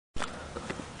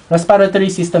Respiratory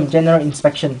system, general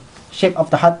inspection. Shape of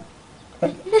the heart.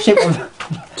 Shape of the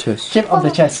Chest. shape of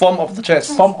the chest. Form of the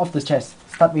chest. Form of the chest.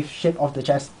 Start with shape of the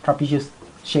chest. Trapezius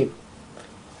shape.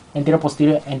 Anterior,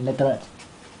 posterior, and lateral.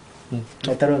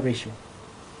 Lateral ratio.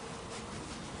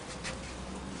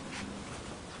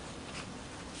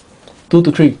 Two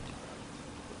to three.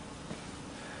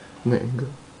 Neck angle.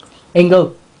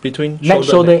 Angle. Between Neck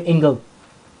shoulder angle.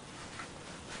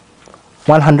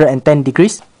 110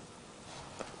 degrees.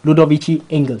 Ludovici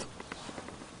angle.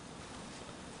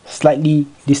 Slightly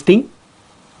distinct.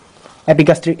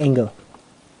 Epigastric angle.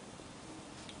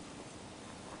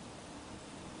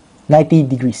 90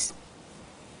 degrees.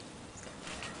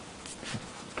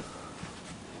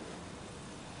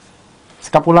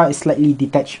 Scapula is slightly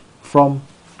detached from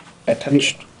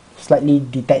Attached. slightly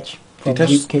detached from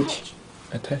Detached? rib cage.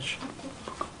 Attached.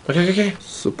 Okay.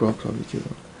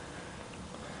 Supraclavicular.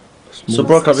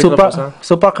 Supraclavicular fossa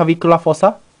Supraclavicular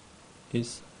fossa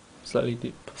is slightly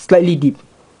deep. slightly deep.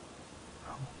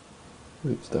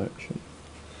 Ribs direction.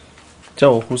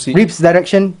 叫我呼吸。 Ribs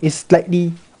direction is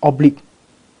slightly oblique.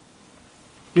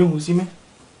 不用呼吸咩？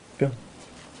不用。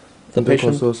The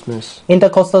patient Intercostal space.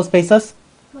 Intercostal spaces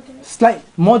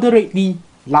moderately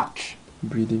large.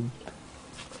 Breathing.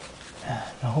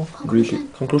 No. Breathing.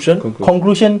 conclusion.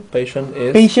 Conclusion,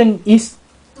 patient is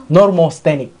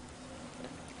normosthenic.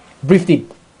 Breathing.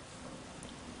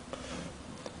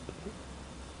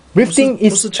 Breathing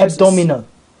is abdominal.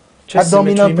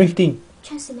 Abdominal breathing.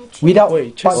 Chest symmetry. Without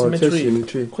Wait, chest Oh, chest symmetry.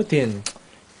 symmetry. 快点。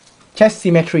 chest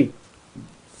symmetry.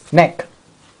 Neck.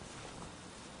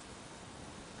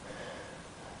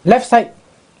 Left side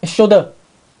shoulder.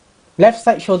 Left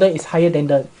side shoulder is higher than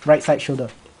the right side shoulder.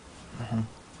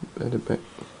 At the back.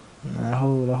 然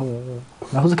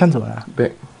后是看什么啊？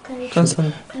 Back. 看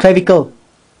身。 Clavicle.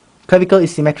 Clavicle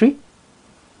is symmetry.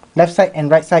 Left side and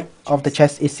right side of the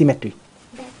chest is symmetry.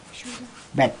 Back, shoulder.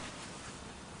 Back.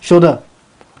 Shoulder.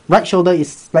 Right shoulder is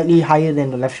slightly higher than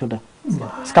the left shoulder.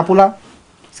 Scapula.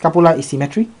 Scapula is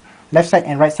symmetry. Left side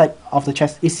and right side of the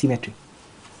chest is symmetry.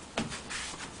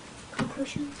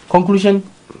 Conclusion. Conclusion.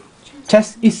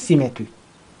 Chest is symmetry.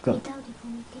 Good. Without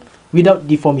deformity. Without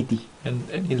deformity. And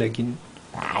any lagging.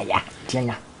 Yeah. 这样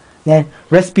啊. Then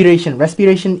respiration.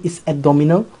 Respiration is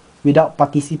abdominal without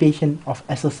participation of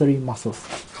accessory muscles.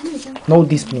 还没有讲 No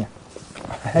dyspnea.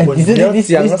 我 this 你要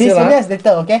讲那些啦。 one is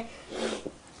later, okay?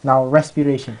 Now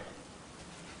respiration.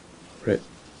 Rate.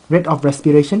 Rate of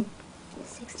respiration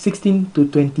 16 to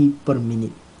 20 per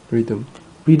minute. Rhythm.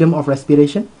 Rhythm of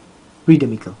respiration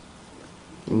rhythmical.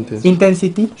 Intense.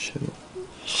 Intensity Shallow.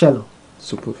 shallow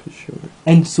Superficial.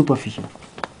 and superficial.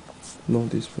 No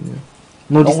dyspnea.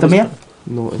 No dyspnea.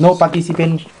 No No.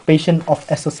 participation of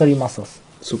accessory muscles.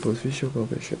 Superficial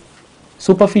palpation.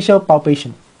 Superficial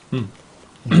palpation.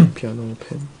 Piano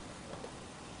pen.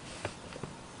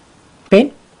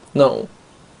 Pain? No.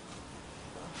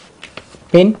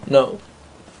 Pain? No.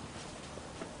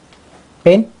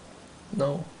 Pain?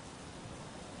 No.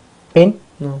 Pain?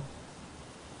 No.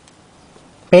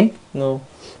 Pain? No.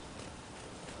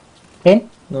 Pain?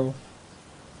 No.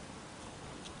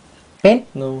 Pain?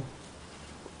 No.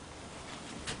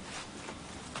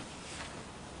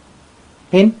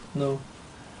 Pain? No.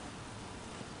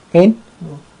 Pain?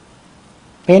 No.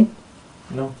 Pain?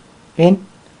 No. Pain?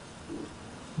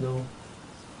 No.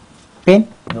 Pain?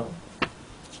 No.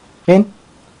 Pain?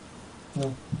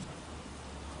 No.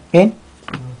 Pain?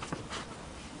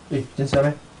 诶，真相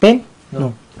咩？ Pain?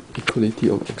 No. Equality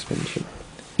of expansion.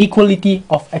 Equality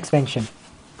of expansion.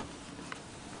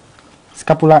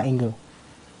 Scapular angle.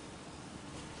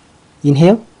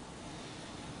 Inhale.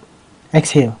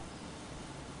 Exhale.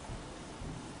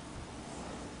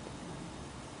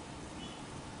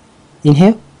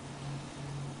 Inhale.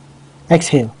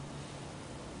 Exhale.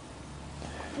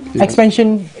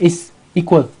 Expansion is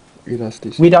equal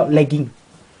Elasticity. without lagging.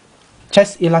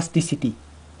 Chest elasticity,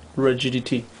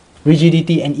 Rigidity.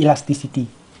 rigidity and elasticity.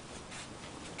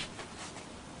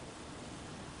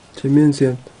 前面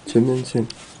线。前面线。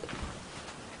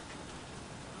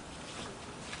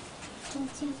中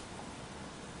间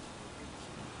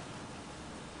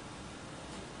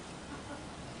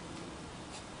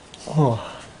Oh.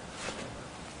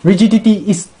 Rigidity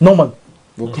is normal.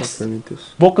 Vocal Yes. fremitus.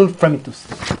 Vocal fremitus.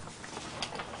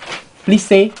 Please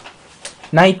say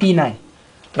 99.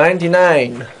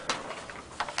 99.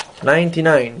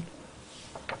 99.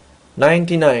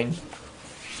 99.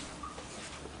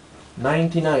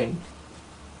 99.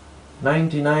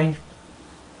 99.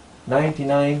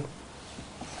 99.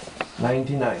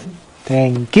 99.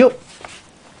 Thank you.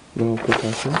 Now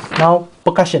percussion. Now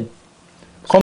percussion.